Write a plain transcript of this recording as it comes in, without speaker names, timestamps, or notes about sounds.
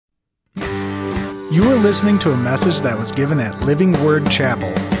You are listening to a message that was given at Living Word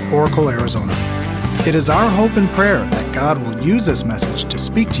Chapel, Oracle, Arizona. It is our hope and prayer that God will use this message to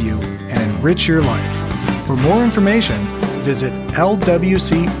speak to you and enrich your life. For more information, visit lwcoracle.org.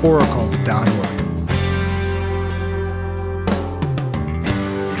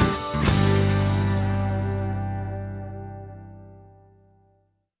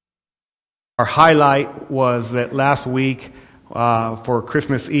 Our highlight was that last week for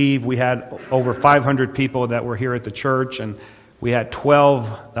Christmas Eve, we had over 500 people that were here at the church, and we had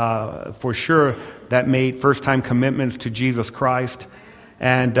 12 for sure that made first-time commitments to Jesus Christ,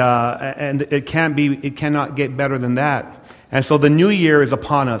 and it cannot get better than that. And so the new year is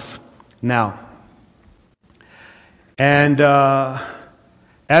upon us now, and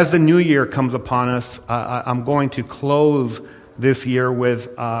as the new year comes upon us, I'm going to close this year with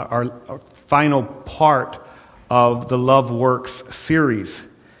our final part of the Love Works series.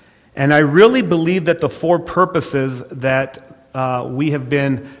 And I really believe that the four purposes that we have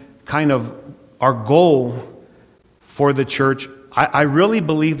been kind of our goal for the church, I really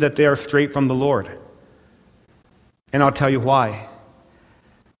believe that they are straight from the Lord. And I'll tell you why.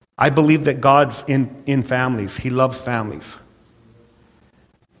 I believe that God's in families. He loves families.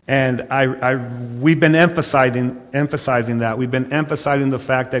 And we've been emphasizing that. We've been emphasizing the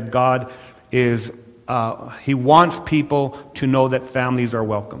fact that God is, He wants people to know that families are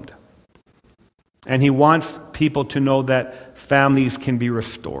welcomed. And He wants people to know that families can be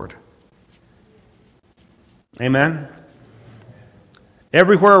restored. Amen?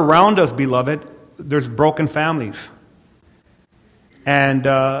 Everywhere around us, beloved, there's broken families. And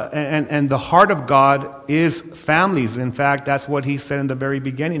the heart of God is families. In fact, that's what He said in the very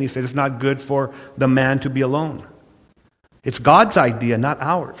beginning. He said it's not good for the man to be alone. It's God's idea, not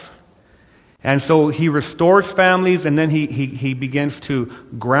ours. And so He restores families, and then He begins to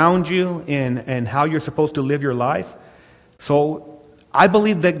ground you in how you're supposed to live your life. So I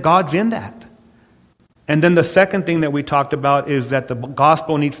believe that God's in that. And then the second thing that we talked about is that the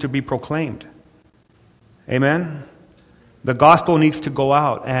gospel needs to be proclaimed. Amen? The gospel needs to go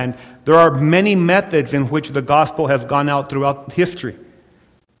out. And there are many methods in which the gospel has gone out throughout history.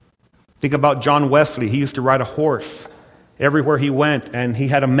 Think about John Wesley. He used to ride a horse everywhere he went, and he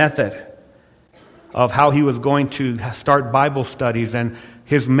had a method of how he was going to start Bible studies, and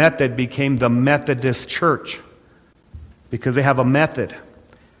his method became the Methodist Church because they have a method.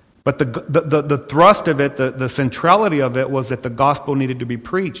 But the thrust of it, the centrality of it was that the gospel needed to be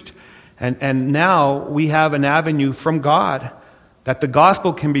preached. And now we have an avenue from God that the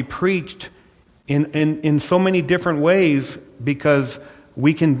gospel can be preached in so many different ways, because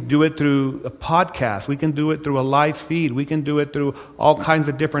we can do it through a podcast, we can do it through a live feed, we can do it through all kinds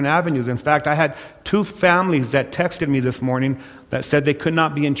of different avenues. In fact, I had two families that texted me this morning that said they could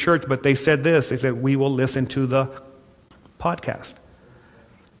not be in church, but they said this, they said, we will listen to the podcast.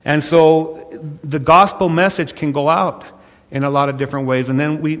 And so the gospel message can go out in a lot of different ways. And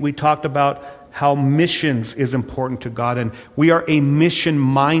then we talked about how missions is important to God, and we are a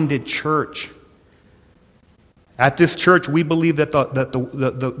mission-minded church. At this church, we believe that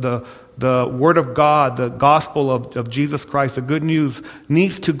the Word of God, the gospel of Jesus Christ, the good news,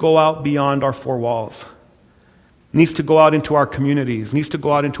 needs to go out beyond our four walls. Needs to go out into our communities, needs to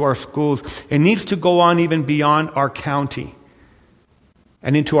go out into our schools. It needs to go on even beyond our county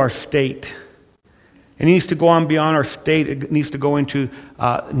and into our state. It needs to go on beyond our state. It needs to go into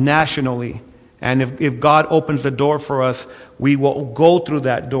nationally. And if God opens the door for us, we will go through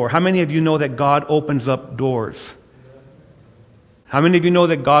that door. How many of you know that God opens up doors? How many of you know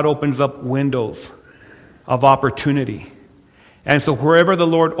that God opens up windows of opportunity? And so wherever the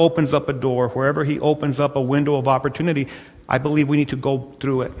Lord opens up a door, wherever He opens up a window of opportunity, I believe we need to go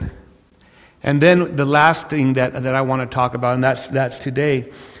through it. And then the last thing that I want to talk about, and that's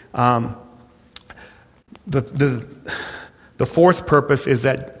today, the fourth purpose is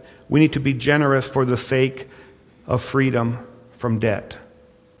that we need to be generous for the sake of freedom from debt.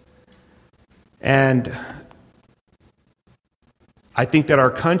 And I think that our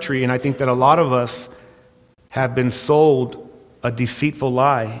country, and I think that a lot of us have been sold a deceitful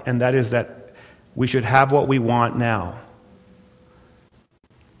lie, and that is that we should have what we want now.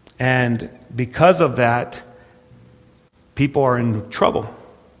 And because of that, people are in trouble.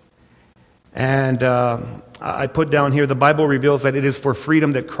 And I put down here, the Bible reveals that it is for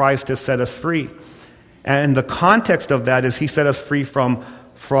freedom that Christ has set us free. And the context of that is He set us free from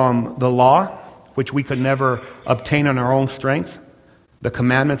the law, which we could never obtain on our own strength, the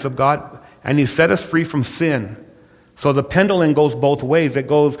commandments of God, and He set us free from sin. So the pendulum goes both ways. It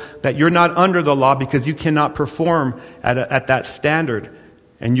goes that you're not under the law because you cannot perform at that standard.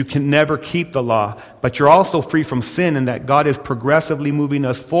 and you can never keep the law. But you're also free from sin, in that God is progressively moving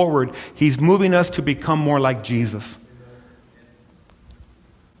us forward. He's moving us to become more like Jesus.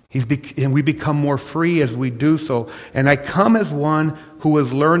 And we become more free as we do so. And I come as one who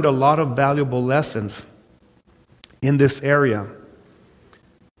has learned a lot of valuable lessons in this area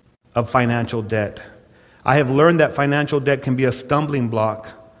of financial debt. I have learned that financial debt can be a stumbling block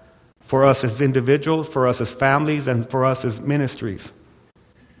for us as individuals, for us as families, and for us as ministries.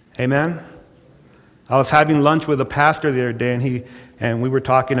 Amen? I was having lunch with a pastor the other day, and we were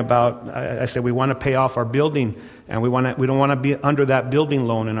talking about, I said, we want to pay off our building, and we don't want to be under that building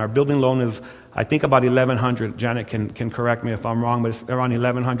loan. And our building loan is, I think, about $1,100. Janet can correct me if I'm wrong, but it's around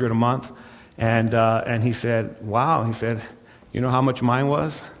 $1,100 a month. And he said, wow. He said, you know how much mine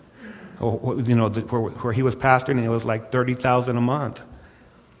was? You know, where he was pastoring, it was like $30,000 a month.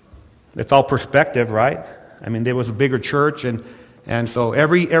 It's all perspective, right? I mean, there was a bigger church, and so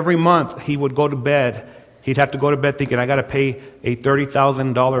every month he would go to bed. He'd have to go to bed thinking, I got to pay a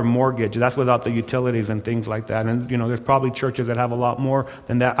 $30,000 mortgage. That's without the utilities and things like that. And, you know, there's probably churches that have a lot more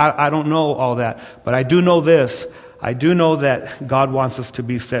than that. I don't know all that. But I do know this. I do know that God wants us to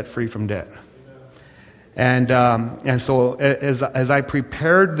be set free from debt. And so as I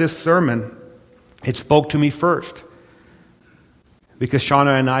prepared this sermon, it spoke to me first. Because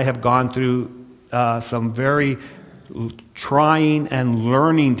Shauna and I have gone through some very trying and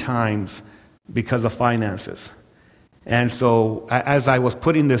learning times because of finances. And so as I was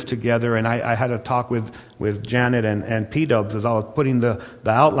putting this together, and I had a talk with Janet and P-Dubs as I was putting the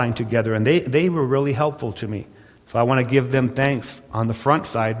outline together, and they were really helpful to me. So I want to give them thanks on the front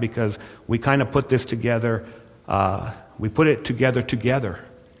side, because we kind of put this together, we put it together,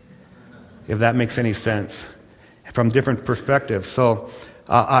 if that makes any sense, from different perspectives. So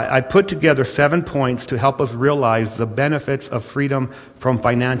I put together 7 points to help us realize the benefits of freedom from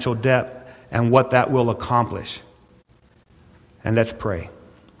financial debt and what that will accomplish. And let's pray.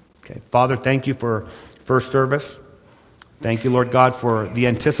 Okay, Father, thank you for first service. Thank you, Lord God, for the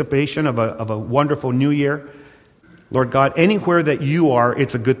anticipation of a wonderful new year. Lord God, anywhere that you are,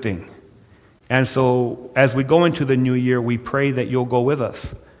 it's a good thing. And so as we go into the new year, we pray that you'll go with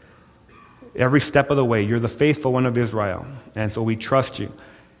us every step of the way. You're the faithful one of Israel, and so we trust you.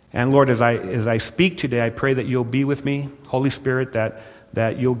 And Lord, as I speak today, I pray that you'll be with me, Holy Spirit,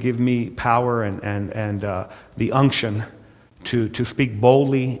 that you'll give me power and the unction to speak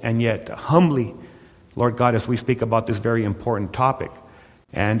boldly and yet humbly, Lord God, as we speak about this very important topic.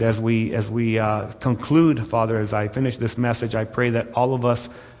 And as we conclude, Father, as I finish this message, I pray that all of us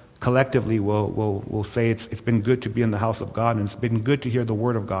collectively will say it's been good to be in the house of God, and it's been good to hear the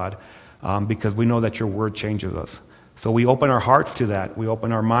word of God, because we know that your word changes us. So we open our hearts to that. We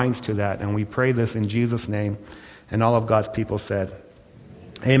open our minds to that. And we pray this in Jesus' name. And all of God's people said,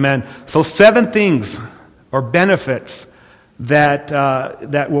 amen. So 7 things or benefits that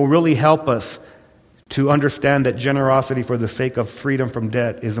will really help us to understand that generosity for the sake of freedom from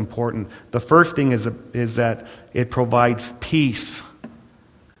debt is important. The first thing is that it provides peace.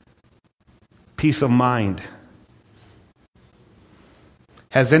 Peace of mind.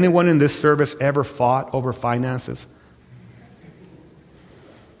 Has anyone in this service ever fought over finances?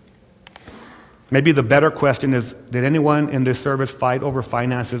 Maybe the better question is, did anyone in this service fight over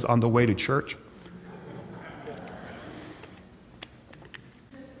finances on the way to church?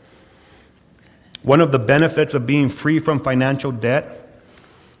 One of the benefits of being free from financial debt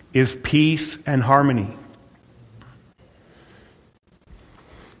is peace and harmony.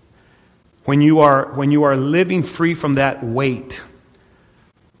 When you are living free from that weight,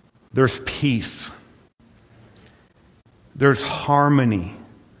 there's peace. There's harmony.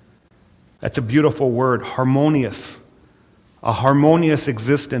 That's a beautiful word, harmonious. A harmonious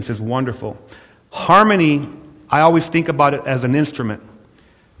existence is wonderful. Harmony, I always think about it as an instrument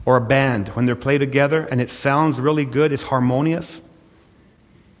or a band. When they're played together and it sounds really good, it's harmonious.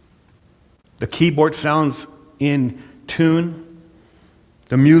 The keyboard sounds in tune.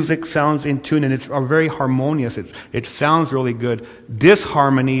 The music sounds in tune, and it's very harmonious. It sounds really good.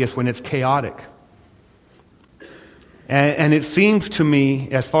 Disharmony is when it's chaotic. And it seems to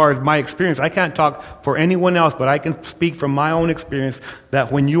me, as far as my experience, I can't talk for anyone else, but I can speak from my own experience,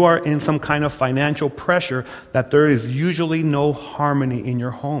 that when you are in some kind of financial pressure, that there is usually no harmony in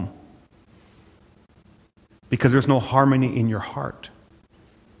your home. Because there's no harmony in your heart.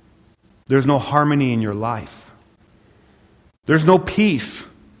 There's no harmony in your life. There's no peace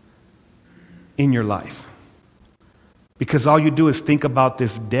in your life. Because all you do is think about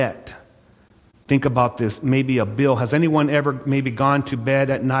this debt. Think about this, maybe a bill. Has anyone ever maybe gone to bed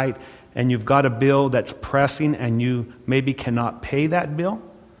at night and you've got a bill that's pressing and you maybe cannot pay that bill?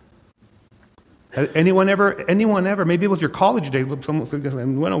 Has anyone ever, maybe it was your college days, someone could say,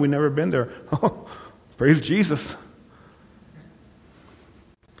 well, we've never been there. Oh, praise Jesus.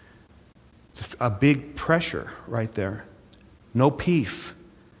 Just a big pressure right there. No peace.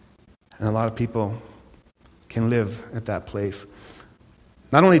 And a lot of people can live at that place.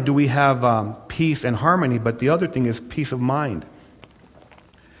 Not only do we have peace and harmony, but the other thing is peace of mind,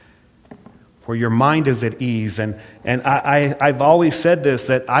 where your mind is at ease. And I've always said this,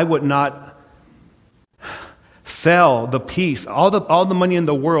 that I would not sell the peace. All the money in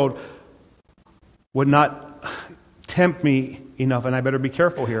the world would not tempt me enough, and I better be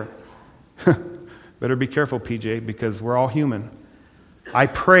careful here. Better be careful, PJ, because we're all human. I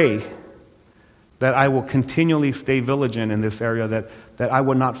pray that I will continually stay vigilant in this area, that I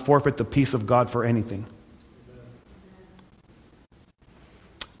will not forfeit the peace of God for anything.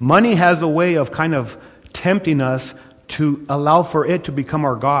 Money has a way of kind of tempting us to allow for it to become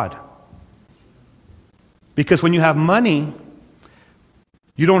our God. Because when you have money,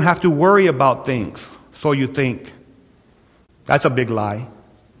 you don't have to worry about things, so you think. That's a big lie.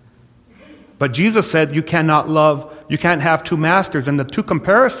 But Jesus said you can't have two masters, and the two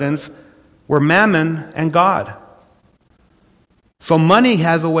comparisons were mammon and God. So money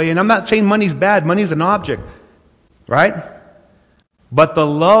has a way, and I'm not saying money's bad, money's an object, right? But the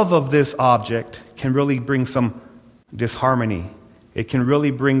love of this object can really bring some disharmony. It can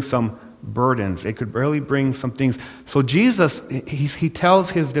really bring some burdens. It could really bring some things. So Jesus, he tells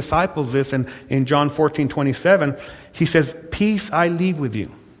his disciples this in John 14:27. He says, peace I leave with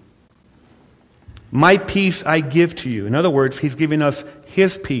you. My peace I give to you. In other words, he's giving us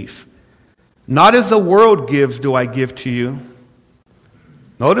his peace. Not as the world gives do I give to you.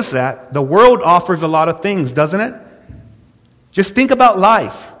 Notice that. The world offers a lot of things, doesn't it? Just think about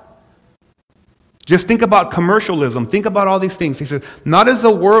life. Just think about commercialism. Think about all these things. He says, not as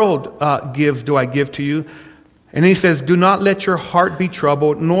the world gives do I give to you. And he says, do not let your heart be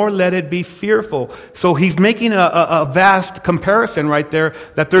troubled, nor let it be fearful. So he's making a vast comparison right there,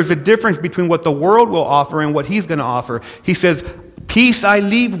 that there's a difference between what the world will offer and what he's going to offer. He says, peace I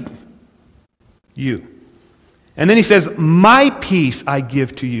leave you. And then he says, my peace I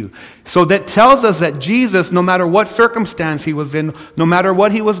give to you. So that tells us that Jesus, no matter what circumstance he was in, no matter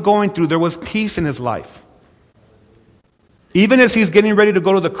what he was going through, there was peace in his life. Even as he's getting ready to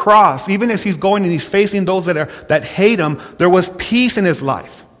go to the cross, even as he's going and he's facing those that hate him, there was peace in his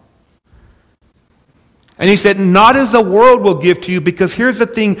life. And he said, not as the world will give to you, because here's the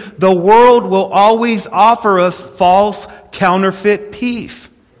thing, the world will always offer us false, counterfeit peace.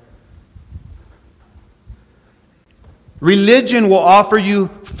 Religion will offer you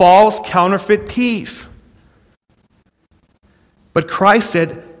false, counterfeit peace. But Christ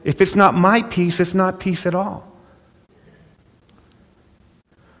said, if it's not my peace, it's not peace at all.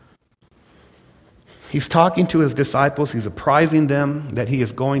 He's talking to his disciples. He's apprising them that he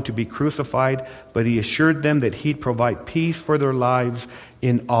is going to be crucified, but he assured them that he'd provide peace for their lives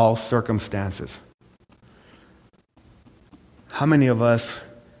in all circumstances. How many of us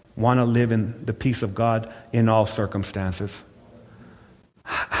want to live in the peace of God in all circumstances?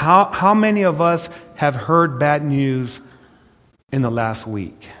 How many of us have heard bad news in the last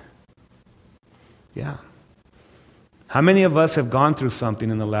week? Yeah. How many of us have gone through something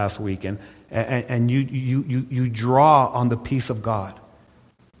in the last week and you draw on the peace of God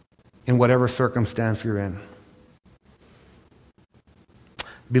in whatever circumstance you're in?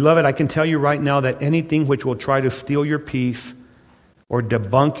 Beloved, I can tell you right now that anything which will try to steal your peace or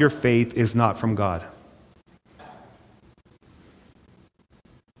debunk your faith is not from God.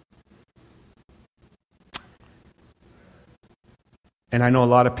 And I know a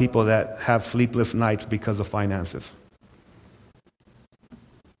lot of people that have sleepless nights because of finances.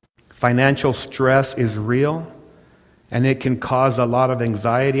 Financial stress is real, and it can cause a lot of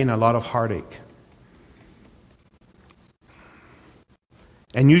anxiety and a lot of heartache.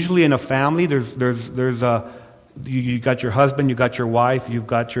 And usually in a family, you got your husband, you got your wife, you've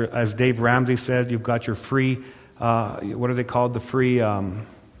got your, as Dave Ramsey said, you've got your free, what are they called? The free,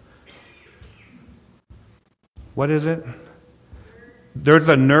 what is it? There's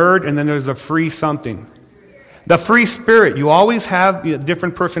a nerd and then there's a free something. The free spirit. You always have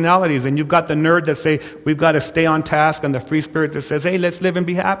different personalities, and you've got the nerd that say, we've got to stay on task, and the free spirit that says, hey, let's live and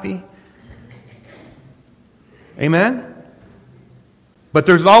be happy. Amen? But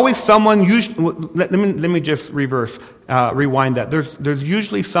there's always someone, let me just rewind that. There's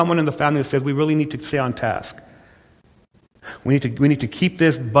usually someone in the family that says, we really need to stay on task. We need to keep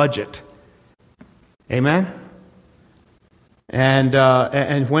this budget. Amen?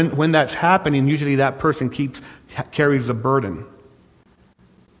 And when that's happening, usually that person carries the burden.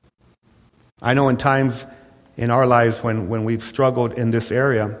 I know in times in our lives when we've struggled in this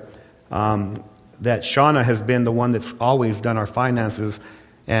area, that Shauna has been the one that's always done our finances,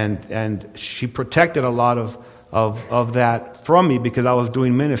 and she protected a lot of that from me because I was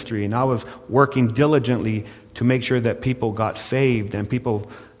doing ministry, and I was working diligently to make sure that people got saved and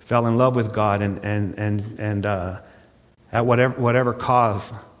people fell in love with God, and at whatever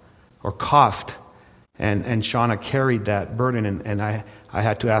cause or cost. And Shauna carried that burden, and I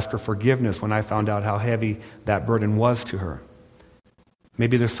had to ask her forgiveness when I found out how heavy that burden was to her.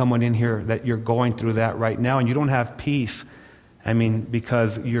 Maybe there's someone in here that you're going through that right now, and you don't have peace. I mean,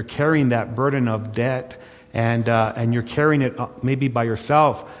 because you're carrying that burden of debt, and you're carrying it maybe by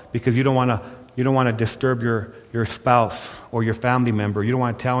yourself because you don't want to disturb your spouse or your family member. You don't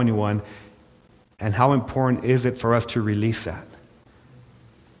want to tell anyone. And how important is it for us to release that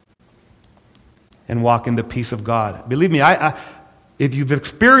and walk in the peace of God? Believe me, if you've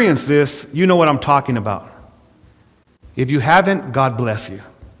experienced this, you know what I'm talking about. If you haven't, God bless you.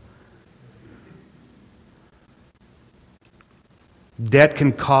 Debt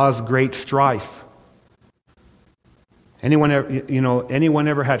can cause great strife. Anyone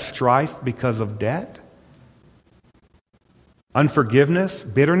ever had strife because of debt? Unforgiveness,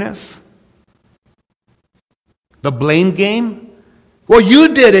 bitterness? The blame game? Well,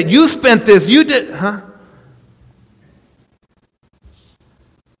 you did it. You spent this. You did, huh?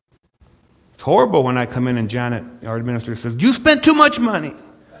 It's horrible when I come in and Janet, our administrator, says, "You spent too much money."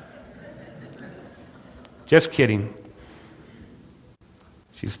 Just kidding.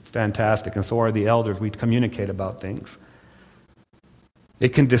 She's fantastic, and so are the elders. We communicate about things.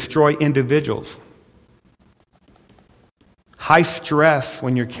 It can destroy individuals. High stress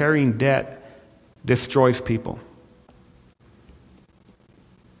when you're carrying debt destroys people.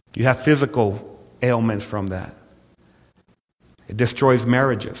 You have physical ailments from that. It destroys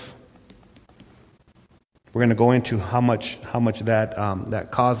marriages. We're going to go into how much that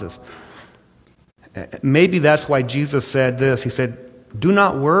causes. Maybe that's why Jesus said this. He said, "Do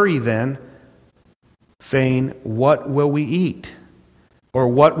not worry then, saying, what will we eat? Or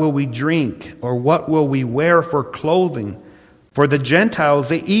what will we drink? Or what will we wear for clothing? For the Gentiles,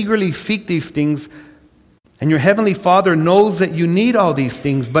 they eagerly seek these things, and your heavenly Father knows that you need all these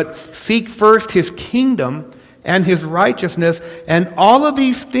things. But seek first His kingdom and His righteousness, and all of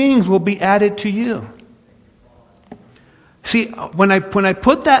these things will be added to you." See, when I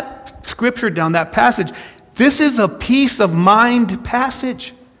put that scripture down, that passage, this is a peace of mind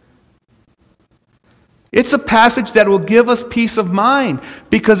passage. It's a passage that will give us peace of mind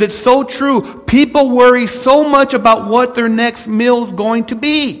because it's so true. People worry so much about what their next meal is going to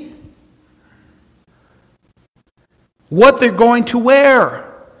be, what they're going to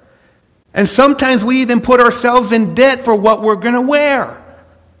wear. And sometimes we even put ourselves in debt for what we're going to wear.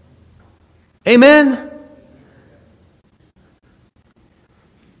 Amen?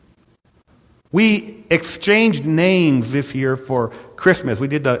 We exchanged names this year for Christmas. We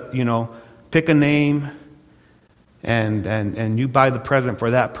did pick a name and you buy the present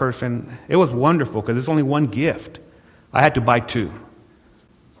for that person. It was wonderful because there's only one gift. I had to buy two.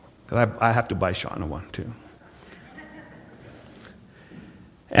 Because I have to buy Shauna one too.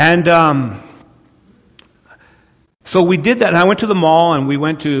 And so we did that. And I went to the mall and we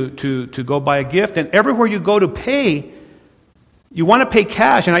went to go buy a gift. And everywhere you go to pay, you want to pay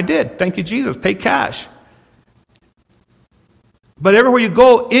cash, and I did. Thank you, Jesus. Pay cash. But everywhere you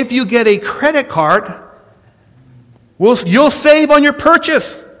go, if you get a credit card, you'll save on your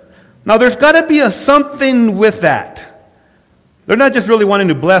purchase. Now, there's got to be something with that. They're not just really wanting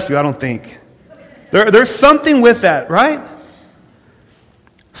to bless you, I don't think. There's something with that, right?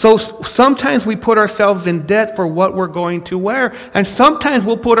 So sometimes we put ourselves in debt for what we're going to wear, and sometimes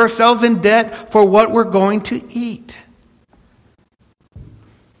we'll put ourselves in debt for what we're going to eat.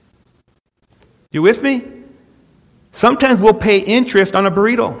 You with me? Sometimes we'll pay interest on a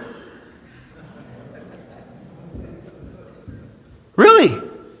burrito. Really?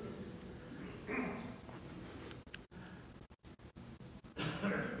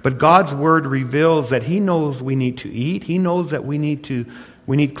 But God's word reveals that He knows we need to eat. He knows that we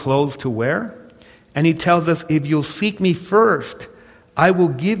need clothes to wear. And He tells us, if you'll seek me first, I will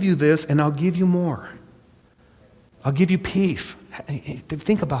give you this and I'll give you more. I'll give you peace.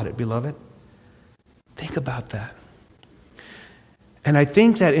 Think about it, beloved. Think about that. And I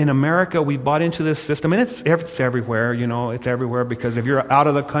think that in America, we bought into this system, and it's everywhere, it's everywhere, because if you're out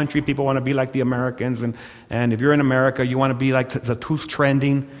of the country, people want to be like the Americans, and if you're in America, you want to be like the who's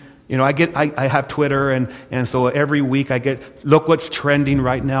trending. I have Twitter, and so every week I get, look what's trending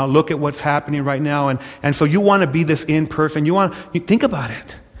right now, look at what's happening right now, and so you want to be this in person, you think about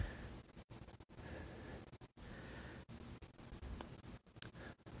it.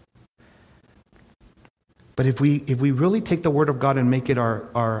 But if we really take the Word of God and make it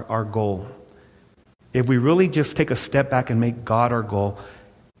our goal, if we really just take a step back and make God our goal,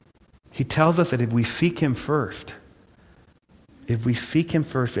 He tells us that if we seek Him first,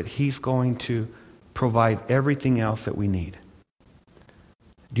 that He's going to provide everything else that we need.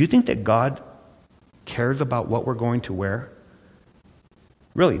 Do you think that God cares about what we're going to wear?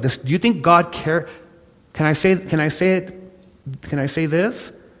 Really, do you think God cares? Can I say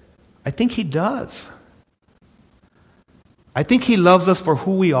this? I think He does. I think He loves us for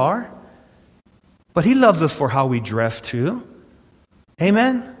who we are, but He loves us for how we dress too.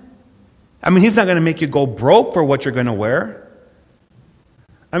 Amen? I mean, He's not going to make you go broke for what you're going to wear.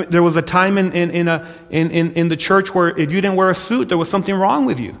 I mean, there was a time in the church where if you didn't wear a suit, there was something wrong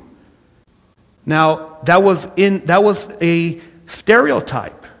with you. Now, that was a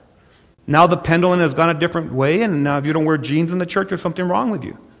stereotype. Now the pendulum has gone a different way, and now if you don't wear jeans in the church, there's something wrong with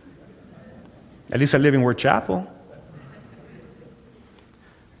you. At least at Living Word Chapel.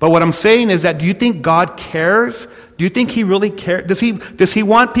 But what I'm saying is that, do you think God cares? Do you think He really cares? Does He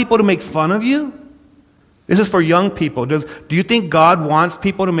want people to make fun of you? This is for young people. Do you think God wants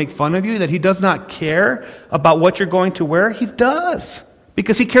people to make fun of you? That He does not care about what you're going to wear? He does.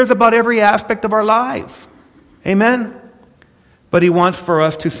 Because He cares about every aspect of our lives. Amen? But He wants for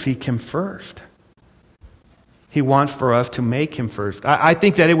us to seek Him first. He wants for us to make Him first. I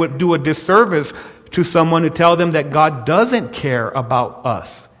think that it would do a disservice to someone to tell them that God doesn't care about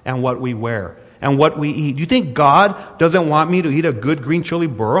us and what we wear and what we eat. Do you think God doesn't want me to eat a good green chili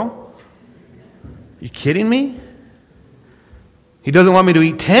burro? You kidding me? He doesn't want me to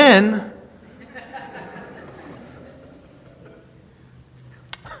eat 10.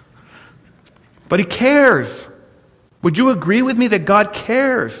 But He cares. Would you agree with me that God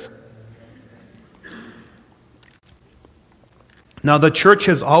cares? Now, the church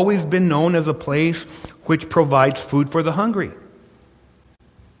has always been known as a place which provides food for the hungry.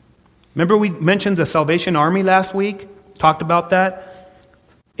 Remember we mentioned the Salvation Army last week? Talked about that?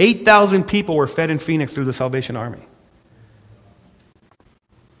 8,000 people were fed in Phoenix through the Salvation Army.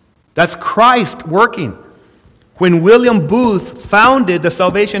 That's Christ working. When William Booth founded the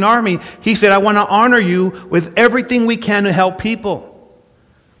Salvation Army, he said, I want to honor you with everything we can to help people.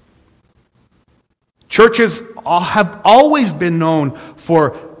 Churches have always been known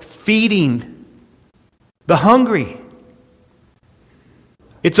for feeding the hungry.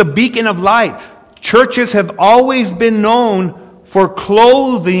 It's a beacon of light. Churches have always been known for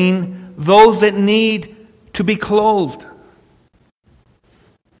clothing those that need to be clothed.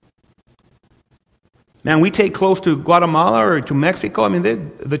 Man, we take clothes to Guatemala or to Mexico. I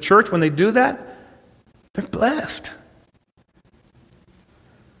mean, the church, when they do that, they're blessed.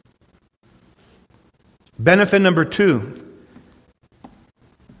 Benefit number 2.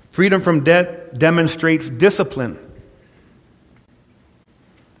 Freedom from debt demonstrates discipline.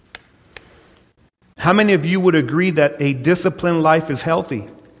 How many of you would agree that a disciplined life is healthy?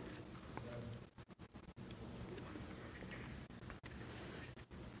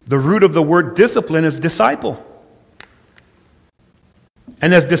 The root of the word discipline is disciple.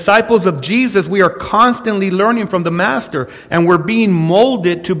 And as disciples of Jesus, we are constantly learning from the Master, and we're being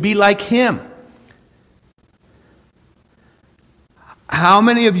molded to be like Him. How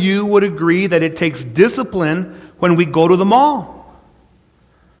many of you would agree that it takes discipline when we go to the mall?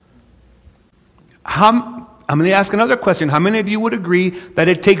 I'm going to ask another question. How many of you would agree that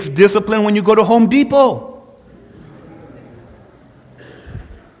it takes discipline when you go to Home Depot?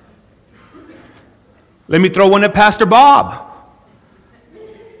 Let me throw one at Pastor Bob.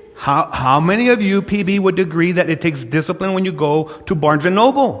 How many of you, PB, would agree that it takes discipline when you go to Barnes &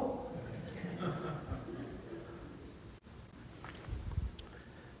 Noble?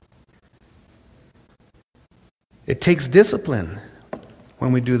 It takes discipline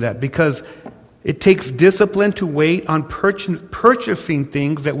when we do that, because it takes discipline to wait on purchasing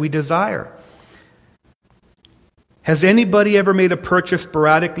things that we desire. Has anybody ever made a purchase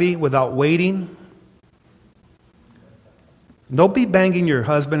sporadically without waiting? Don't be banging your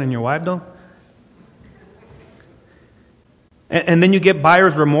husband and your wife, though. And then you get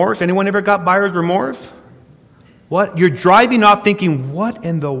buyer's remorse. Anyone ever got buyer's remorse? What? You're driving off thinking, what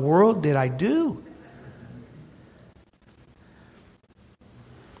in the world did I do?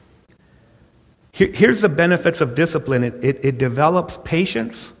 Here's the benefits of discipline. It develops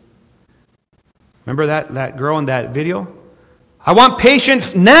patience. Remember that girl in that video? I want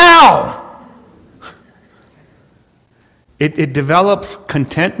patience now! It develops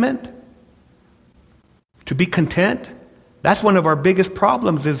contentment. To be content. That's one of our biggest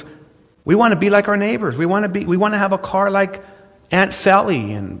problems is we want to be like our neighbors. We want to have a car like Aunt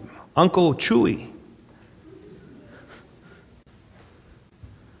Sally and Uncle Chewy.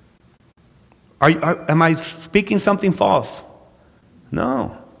 Am I speaking something false?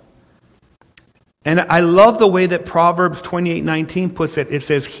 No. And I love the way that Proverbs 28:19 puts it. It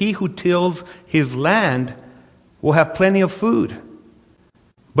says, he who tills his land will have plenty of food,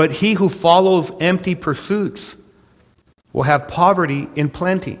 but he who follows empty pursuits will have poverty in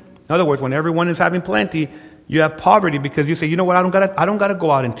plenty. In other words, when everyone is having plenty, you have poverty because you say, you know what, I don't gotta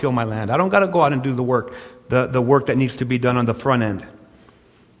go out and till my land. I don't gotta go out and do the work that needs to be done on the front end.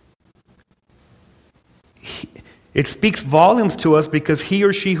 It speaks volumes to us because he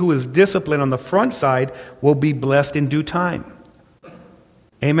or she who is disciplined on the front side will be blessed in due time.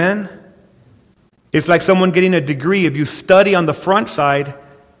 Amen? It's like someone getting a degree. If you study on the front side,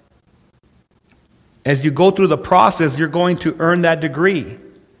 as you go through the process, you're going to earn that degree.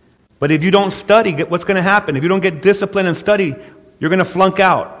 But if you don't study, what's going to happen? If you don't get discipline and study, you're going to flunk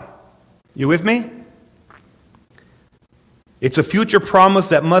out. You with me? It's a future promise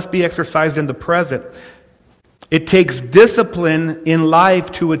that must be exercised in the present. It takes discipline in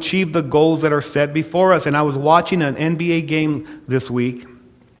life to achieve the goals that are set before us. And I was watching an NBA game this week.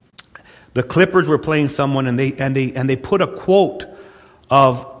 The Clippers were playing someone, and they put a quote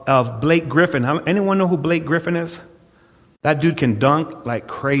of Blake Griffin. Anyone know who Blake Griffin is? That dude can dunk like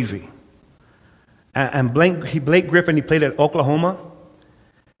crazy. And Blake Griffin, he played at Oklahoma.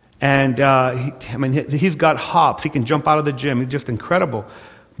 And he's got hops. He can jump out of the gym. He's just incredible.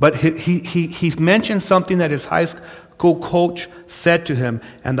 But he's mentioned something that his high school coach said to him.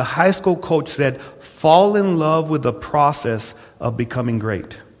 And the high school coach said, fall in love with the process of becoming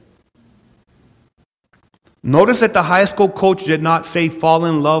great. Notice that the high school coach did not say fall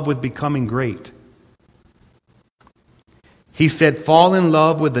in love with becoming great. He said fall in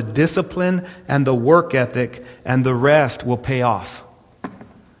love with the discipline and the work ethic, and the rest will pay off.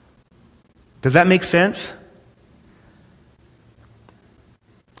 Does that make sense?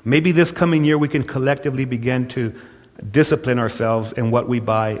 Maybe this coming year we can collectively begin to discipline ourselves in what we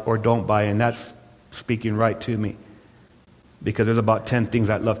buy or don't buy, and that's speaking right to me, because there's about 10 things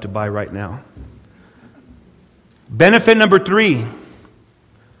I'd love to buy right now. Benefit number 3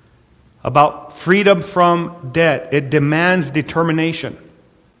 about freedom from debt. It demands determination.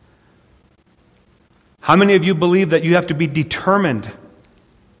 How many of you believe that you have to be determined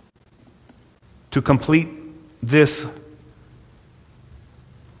to complete this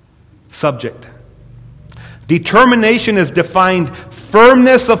subject? Determination is defined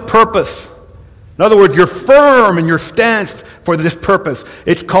firmness of purpose. In other words, you're firm in your stance for this purpose.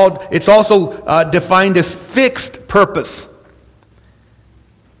 It's also defined as fixed purpose,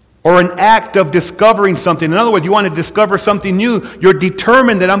 or an act of discovering something. In other words, you want to discover something new. You're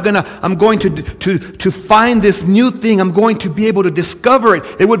determined that I'm going to find this new thing. I'm going to be able to discover it.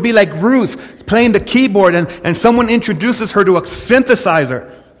 It would be like Ruth playing the keyboard and someone introduces her to a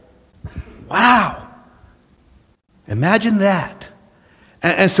synthesizer. Wow. Imagine that.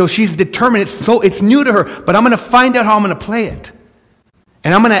 And so she's determined. It's new to her, but I'm going to find out how I'm going to play it.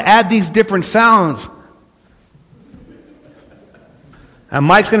 And I'm going to add these different sounds. And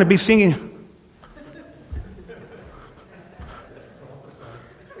Mike's going to be singing.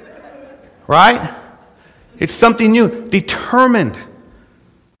 Right? It's something new. Determined.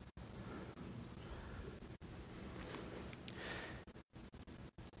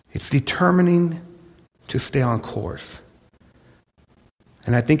 It's determining to stay on course.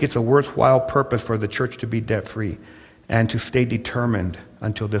 And I think it's a worthwhile purpose for the church to be debt-free and to stay determined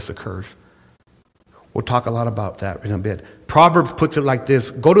until this occurs. We'll talk a lot about that in a bit. Proverbs puts it like this: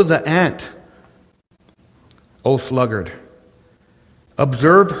 go to the ant, O sluggard.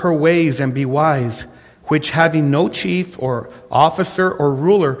 Observe her ways and be wise, which having no chief or officer or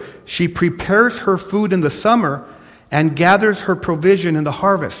ruler, she prepares her food in the summer and gathers her provision in the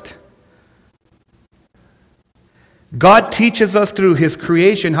harvest. God teaches us through His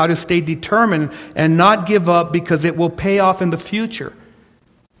creation how to stay determined and not give up, because it will pay off in the future.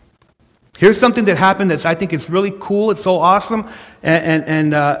 Here's something that happened that I think is really cool. It's so awesome.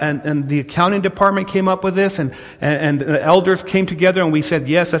 And the accounting department came up with this, and the elders came together, and we said,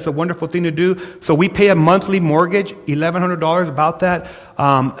 yes, that's a wonderful thing to do. So we pay a monthly mortgage, $1,100, about that,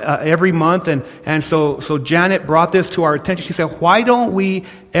 every month. And so Janet brought this to our attention. She said, why don't we,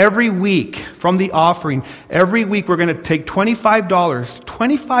 every week from the offering, every week we're going to take $25,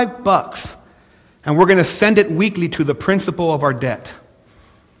 $25, and we're going to send it weekly to the principal of our debt.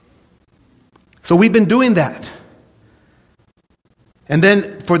 So we've been doing that. And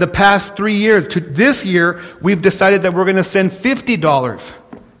then for the past 3 years, to this year, we've decided that we're going to send $50.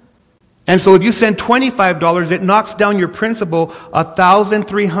 And so if you send $25, it knocks down your principal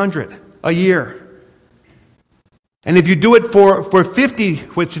 $1,300 a year. And if you do it for 50,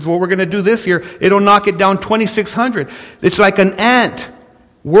 which is what we're going to do this year, it'll knock it down 2,600. It's like an ant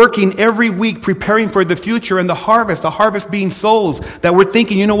working every week, preparing for the future and the harvest being souls, that we're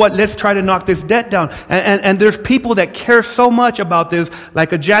thinking, you know what, let's try to knock this debt down. And there's people that care so much about this,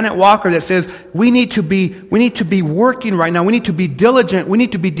 like a Janet Walker that says, we need to be working right now. We need to be diligent. We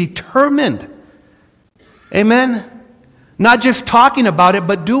need to be determined. Amen? Not just talking about it,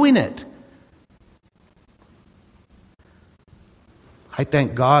 but doing it. I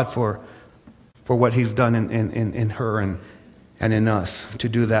thank God for what He's done in her and in us to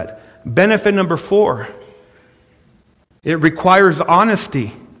do that. Benefit number 4, it requires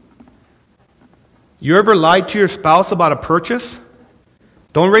honesty. You ever lied to your spouse about a purchase?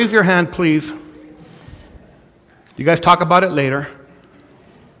 Don't raise your hand, please. You guys talk about it later.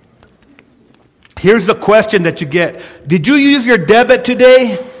 Here's the question that you get. Did you use your debit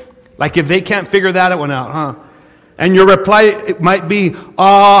today? Like if they can't figure that one out, huh? And your reply it might be,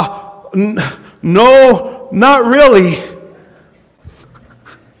 no, not really.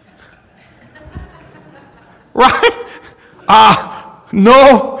 Right?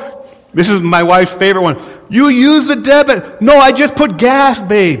 No. This is my wife's favorite one. You use the debit. No, I just put gas,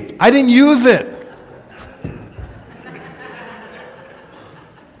 babe. I didn't use it.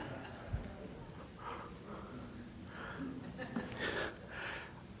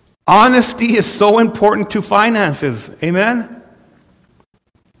 Honesty is so important to finances. Amen?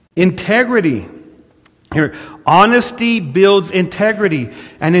 Integrity. Here, honesty builds integrity.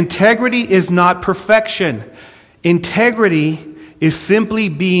 And integrity is not perfection. Integrity is simply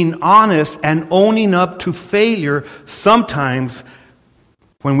being honest and owning up to failure sometimes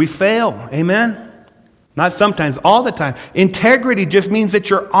when we fail. Amen? Not sometimes, all the time. Integrity just means that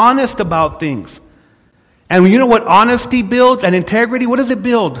you're honest about things. And you know what honesty builds and integrity? What does it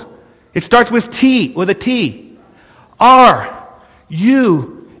build? It starts with T, with a T. R-U-S-T.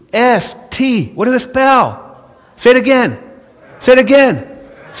 What does it spell? Say it again. Say it again.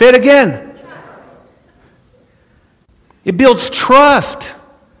 Say it again. It builds trust.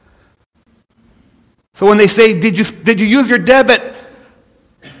 So when they say, did you use your debit?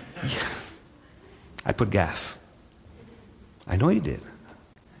 I put gas. I know you did.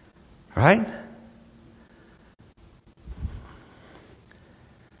 Right?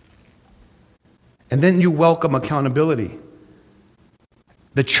 And then you welcome accountability.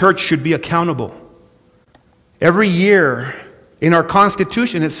 The church should be accountable. Every year, in our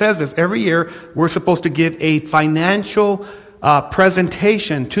Constitution, it says this, every year we're supposed to give a financial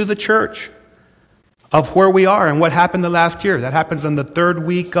presentation to the church of where we are and what happened the last year. That happens on the 3rd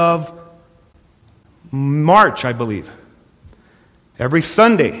week of March, I believe. Every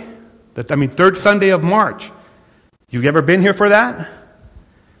Sunday, 3rd Sunday of March. You ever been here for that?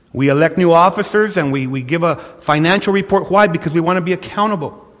 We elect new officers and we give a financial report. Why? Because we want to be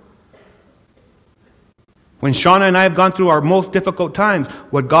accountable. When Shauna and I have gone through our most difficult times,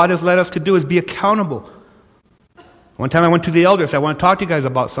 what God has led us to do is be accountable. One time I went to the elders. I want to talk to you guys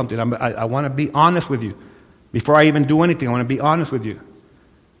about something. I want to be honest with you. Before I even do anything, I want to be honest with you.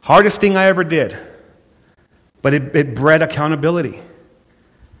 Hardest thing I ever did. But it bred accountability.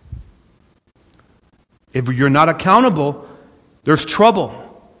 If you're not accountable, there's trouble.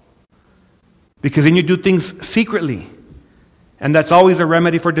 Because then you do things secretly. And that's always a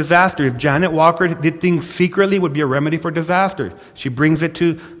remedy for disaster. If Janet Walker did things secretly, it would be a remedy for disaster. She brings it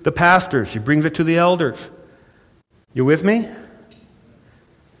to the pastors. She brings it to the elders. You with me?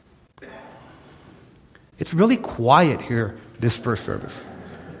 It's really quiet here, this first service.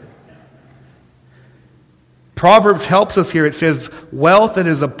 Proverbs helps us here. It says, wealth that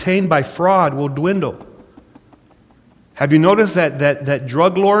is obtained by fraud will dwindle. Have you noticed that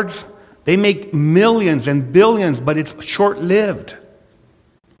drug lords, they make millions and billions, but it's short-lived.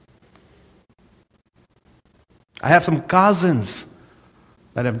 I have some cousins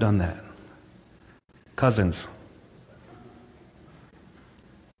that have done that. Cousins.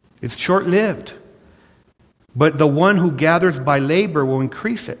 It's short-lived. But the one who gathers by labor will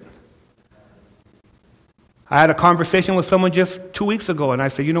increase it. I had a conversation with someone just 2 weeks ago, and I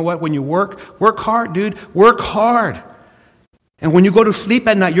said, you know what? When you work hard, dude. Work hard. And when you go to sleep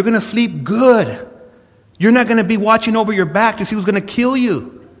at night, you're going to sleep good. You're not going to be watching over your back to see who's going to kill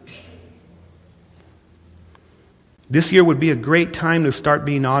you. This year would be a great time to start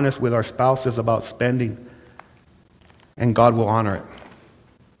being honest with our spouses about spending, and God will honor it.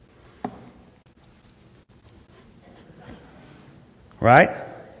 Right?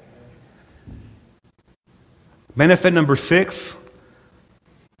 Benefit number 6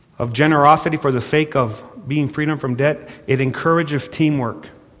 of generosity for the sake of being freedom from debt, it encourages teamwork.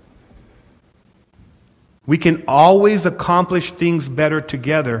 We can always accomplish things better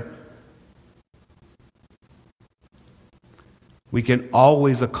together. We can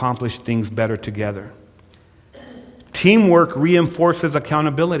always accomplish things better together. Teamwork reinforces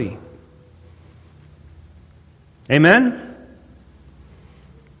accountability. Amen?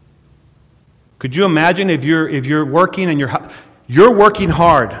 Could you imagine if you're working and you're working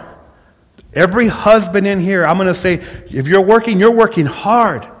hard? Every husband in here, I'm going to say, if you're working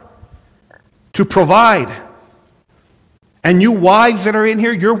hard to provide. And you wives that are in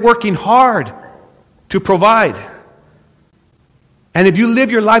here, you're working hard to provide. And if you live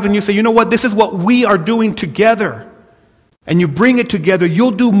your life and you say, you know what, this is what we are doing together, and you bring it together,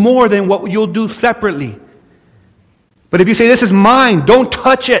 you'll do more than what you'll do separately. But if you say, this is mine, don't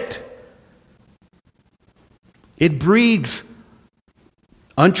touch it, it breeds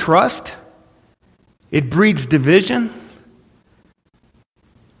untrust. It breeds division.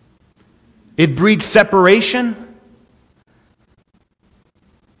 It breeds separation.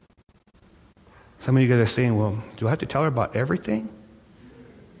 Some of you guys are saying, well, do I have to tell her about everything?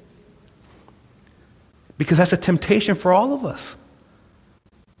 Because that's a temptation for all of us.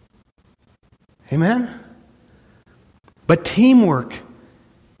 Amen? But teamwork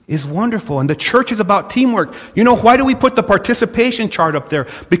is wonderful, and the church is about teamwork. You know, why do we put the participation chart up there?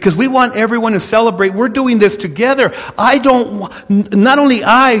 Because we want everyone to celebrate. We're doing this together. Not only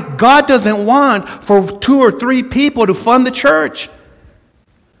God doesn't want for 2 or 3 people to fund the church.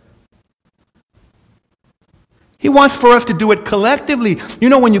 He wants for us to do it collectively. You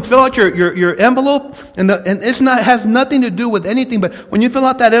know, when you fill out your envelope, and has nothing to do with anything, but when you fill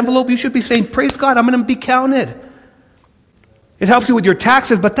out that envelope, you should be saying, praise God, I'm going to be counted. It helps you with your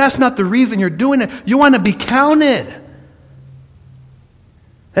taxes, but that's not the reason you're doing it. You want to be counted.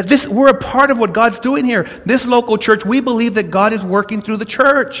 We're a part of what God's doing here. This local church, we believe that God is working through the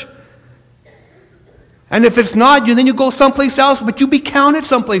church. And if it's not, then you go someplace else, but you be counted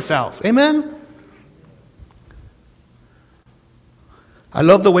someplace else. Amen? I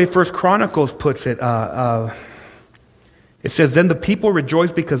love the way 1 Chronicles puts it. It says, then the people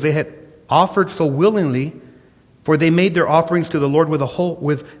rejoiced because they had offered so willingly, for they made their offerings to the Lord with a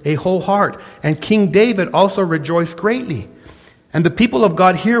whole heart. And King David also rejoiced greatly. And the people of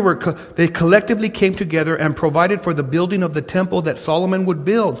God here, they collectively came together and provided for the building of the temple that Solomon would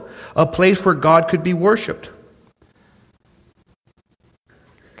build, a place where God could be worshipped.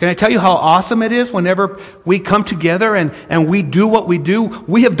 Can I tell you how awesome it is whenever we come together and we do what we do?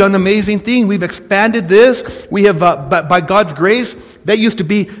 We have done amazing things. We've expanded this. We have, by God's grace, that used to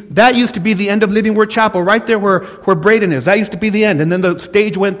be the end of Living Word Chapel, right there where Braden is. That used to be the end, and then the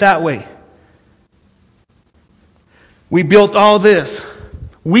stage went that way. We built all this.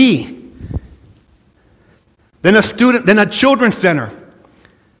 Then a children's center.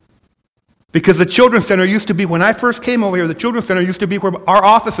 Because the children's center used to be, when I first came over here, the children's center used to be where our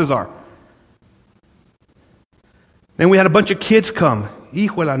offices are. Then we had a bunch of kids come.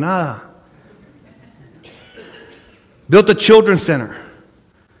 Hijo de la nada. Built a children's center.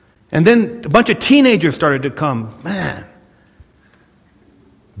 And then a bunch of teenagers started to come. Man.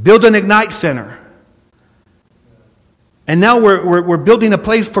 Build an Ignite Center. And now we're building a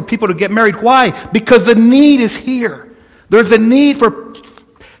place for people to get married. Why? Because the need is here. There's a need for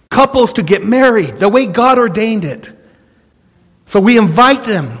couples to get married the way God ordained it. So we invite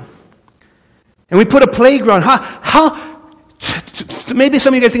them. And we put a playground. Maybe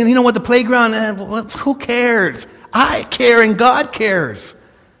some of you guys thinking, you know what, the playground, who cares? I care and God cares.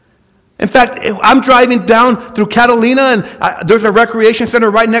 In fact, I'm driving down through Catalina, and there's a recreation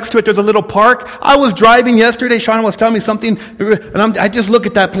center right next to it. There's a little park. I was driving yesterday. Shauna was telling me something, and I just look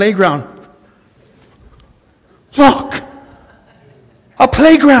at that playground. Look! A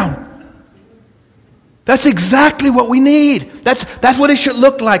playground. That's exactly what we need. That's what it should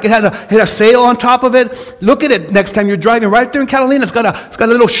look like. It had a sail on top of it. Look at it next time you're driving right there in Catalina. It's got a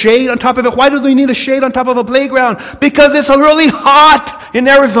little shade on top of it. Why do we need a shade on top of a playground? Because it's really hot in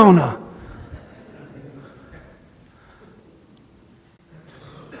Arizona.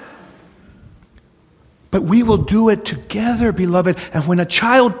 But we will do it together, beloved. And when a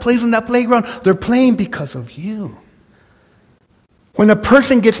child plays in that playground, they're playing because of you. When a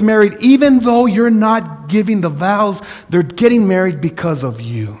person gets married, even though you're not giving the vows, they're getting married because of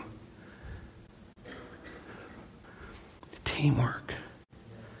you. Teamwork.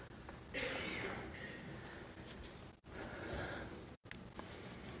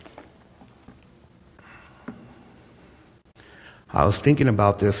 I was thinking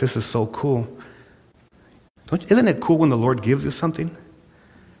about this. This is so cool. Isn't it cool when the Lord gives you something?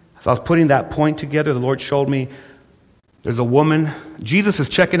 As I was putting that point together, the Lord showed me there's a woman. Jesus is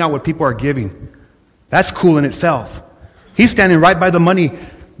checking out what people are giving. That's cool in itself. He's standing right by the money,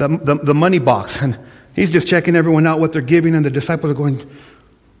 the money box, and he's just checking everyone out what they're giving, and the disciples are going,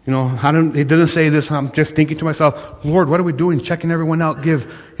 it doesn't say this. I'm just thinking to myself, Lord, what are we doing? Checking everyone out,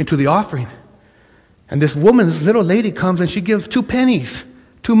 give into the offering. And this woman, this little lady comes and she gives 2 pennies,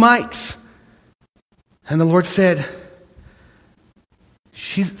 2 mites. And the Lord said,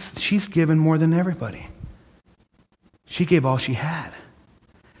 she's given more than everybody. She gave all she had.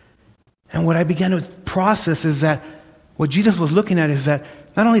 And what I began to process is that what Jesus was looking at is that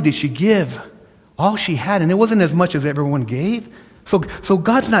not only did she give all she had, and it wasn't as much as everyone gave. So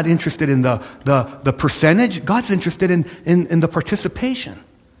God's not interested in the percentage. God's interested in the participation.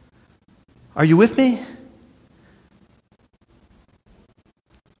 Are you with me?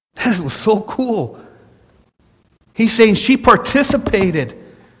 That was so cool. He's saying she participated.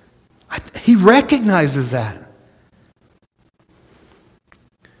 He recognizes that.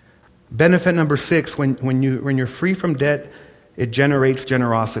 Benefit number 6, when you're free from debt, it generates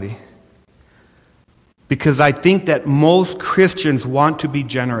generosity. Because I think that most Christians want to be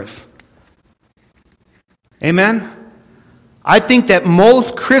generous. Amen? I think that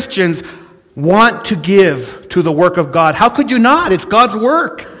most Christians want to give to the work of God. How could you not? It's God's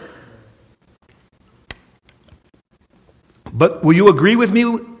work. But will you agree with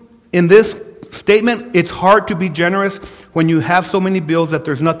me in this statement? It's hard to be generous when you have so many bills that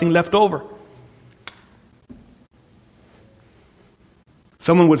there's nothing left over.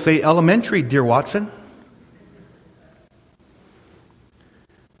 Someone would say elementary, dear Watson.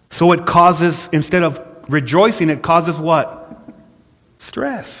 So it causes, instead of rejoicing, it causes what?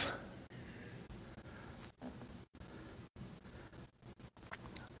 Stress.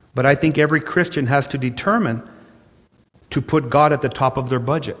 But I think every Christian has to determine to put God at the top of their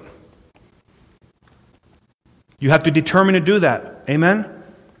budget. You have to determine to do that. Amen?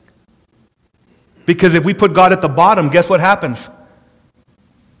 Because if we put God at the bottom, guess what happens?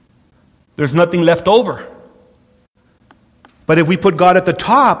 There's nothing left over. But if we put God at the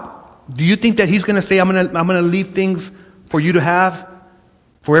top, do you think that He's going to say, I'm going to leave things for you to have,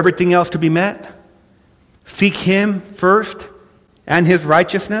 for everything else to be met? Seek Him first and His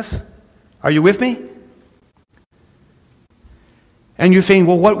righteousness. Are you with me? And you're saying,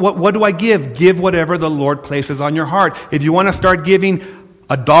 well, what do I give? Give whatever the Lord places on your heart. If you want to start giving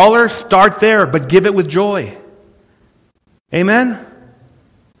 $1, start there, but give it with joy. Amen?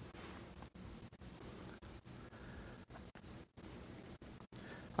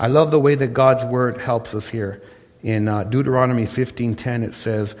 I love the way that God's Word helps us here. In Deuteronomy 15:10 it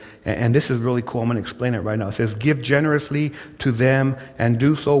says, and this is really cool, I'm going to explain it right now. It says, give generously to them and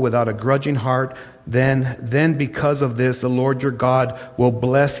do so without a grudging heart. Then because of this, the Lord your God will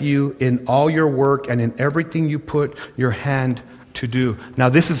bless you in all your work and in everything you put your hand to do. Now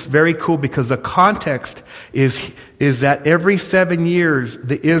this is very cool because the context is that every 7 years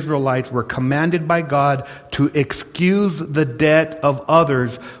the Israelites were commanded by God to excuse the debt of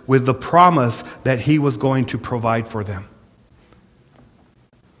others with the promise that He was going to provide for them.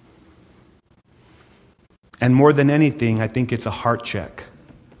 And more than anything, I think it's a heart check.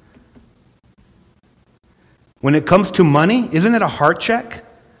 When it comes to money, isn't it a heart check?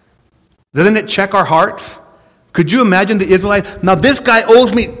 Doesn't it check our hearts? Could you imagine the Israelites? Now this guy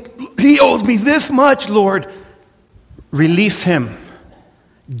owes me, he owes me this much, Lord. Release him.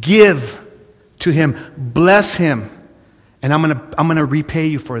 Give to him. Bless him. And I'm gonna repay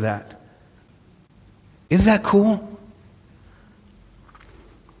you for that. Isn't that cool?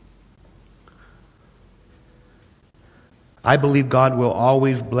 I believe God will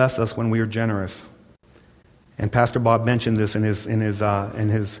always bless us when we are generous. And Pastor Bob mentioned this in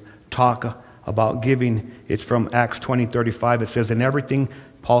his talk about giving. It's from Acts 20:35. It says, in everything,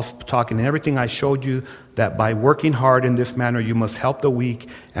 Paul's talking, in everything I showed you that by working hard in this manner you must help the weak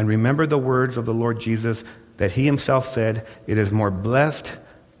and remember the words of the Lord Jesus that He Himself said, it is more blessed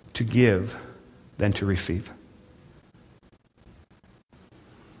to give than to receive.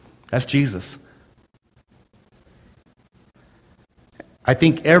 That's Jesus. I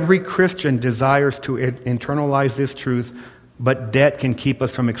think every Christian desires to internalize this truth, but debt can keep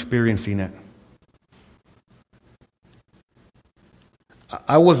us from experiencing it.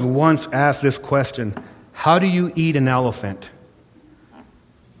 I was once asked this question, how do you eat an elephant?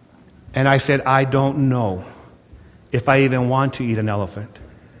 And I said, I don't know if I even want to eat an elephant.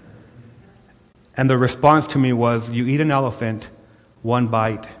 And the response to me was, you eat an elephant one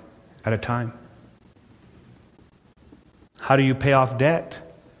bite at a time. How do you pay off debt?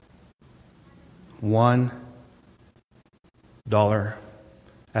 $1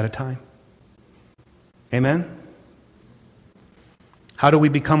 at a time. Amen? How do we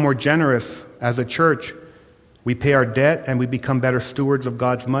become more generous as a church? We pay our debt and we become better stewards of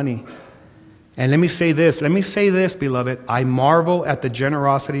God's money. And let me say this, beloved. I marvel at the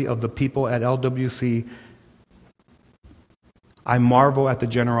generosity of the people at LWC. I marvel at the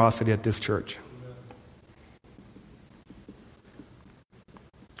generosity at this church.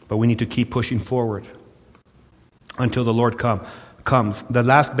 But we need to keep pushing forward until the Lord comes. The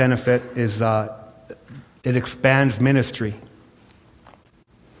last benefit is it expands ministry.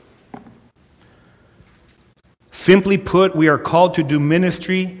 Simply put, we are called to do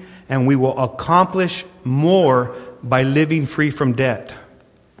ministry, and we will accomplish more by living free from debt.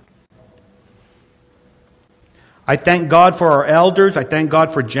 I thank God for our elders. I thank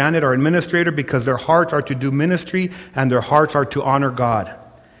God for Janet, our administrator, because their hearts are to do ministry and their hearts are to honor God.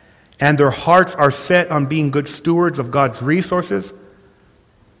 And their hearts are set on being good stewards of God's resources.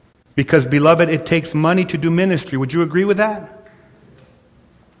 Because, beloved, it takes money to do ministry. Would you agree with that?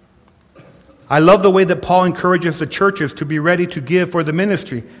 I love the way that Paul encourages the churches to be ready to give for the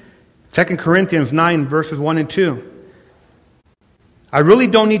ministry. 2 Corinthians 9, verses 1 and 2. I really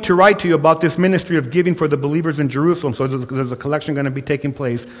don't need to write to you about this ministry of giving for the believers in Jerusalem. So there's a collection going to be taking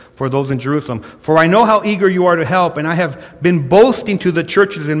place for those in Jerusalem. For I know how eager you are to help, and I have been boasting to the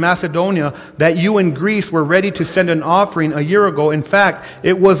churches in Macedonia that you in Greece were ready to send an offering a year ago. In fact,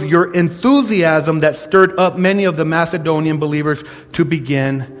 it was your enthusiasm that stirred up many of the Macedonian believers to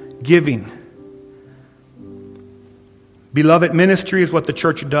begin giving. Beloved, ministry is what the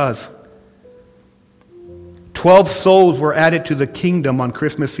church does. 12 souls were added to the kingdom on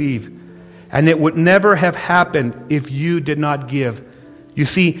Christmas Eve. And it would never have happened if you did not give. You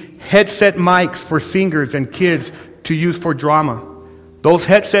see, headset mics for singers and kids to use for drama. Those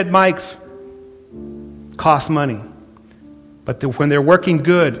headset mics cost money. But when they're working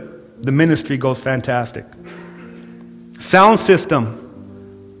good, the ministry goes fantastic. Sound system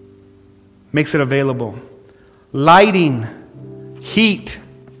makes it available. Lighting, heat.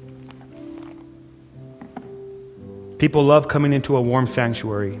 People love coming into a warm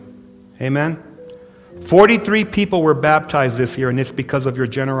sanctuary. Amen? 43 people were baptized this year, and it's because of your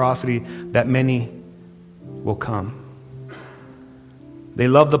generosity that many will come. They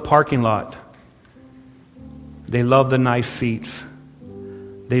love the parking lot. They love the nice seats.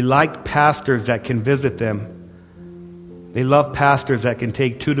 They like pastors that can visit them. They love pastors that can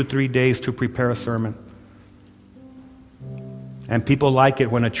take 2 to 3 days to prepare a sermon. And people like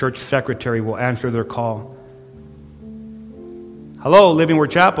it when a church secretary will answer their call. Hello, Living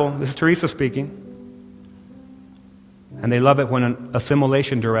Word Chapel. This is Teresa speaking. And they love it when an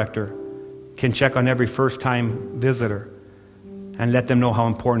assimilation director can check on every first-time visitor and let them know how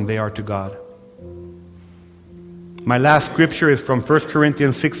important they are to God. My last scripture is from 1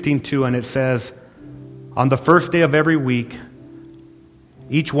 Corinthians 16:2, and it says, on the first day of every week,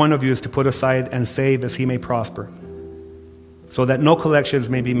 each one of you is to put aside and save as he may prosper, so that no collections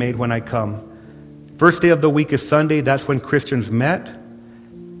may be made when I come. First day of the week is Sunday. That's when Christians met.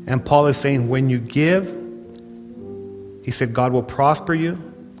 And Paul is saying, when you give, he said, God will prosper you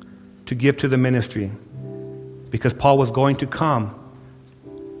to give to the ministry. Because Paul was going to come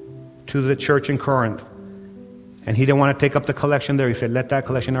to the church in Corinth. And he didn't want to take up the collection there. He said, let that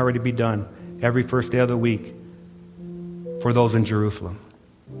collection already be done every first day of the week for those in Jerusalem.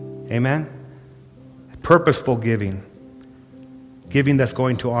 Amen? Purposeful giving. Giving that's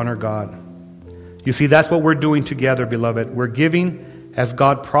going to honor God. You see, that's what we're doing together, beloved. We're giving as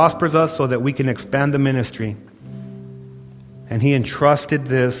God prospers us so that we can expand the ministry. And he entrusted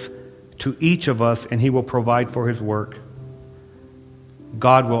this to each of us, and he will provide for his work.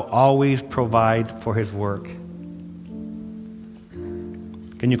 God will always provide for his work.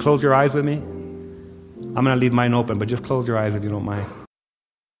 Can you close your eyes with me? I'm going to leave mine open, but just close your eyes if you don't mind.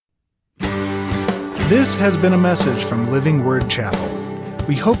 This has been a message from Living Word Chapel.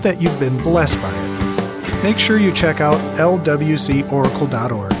 We hope that you've been blessed by it. Make sure you check out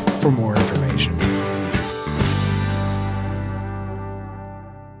lwcoracle.org for more information.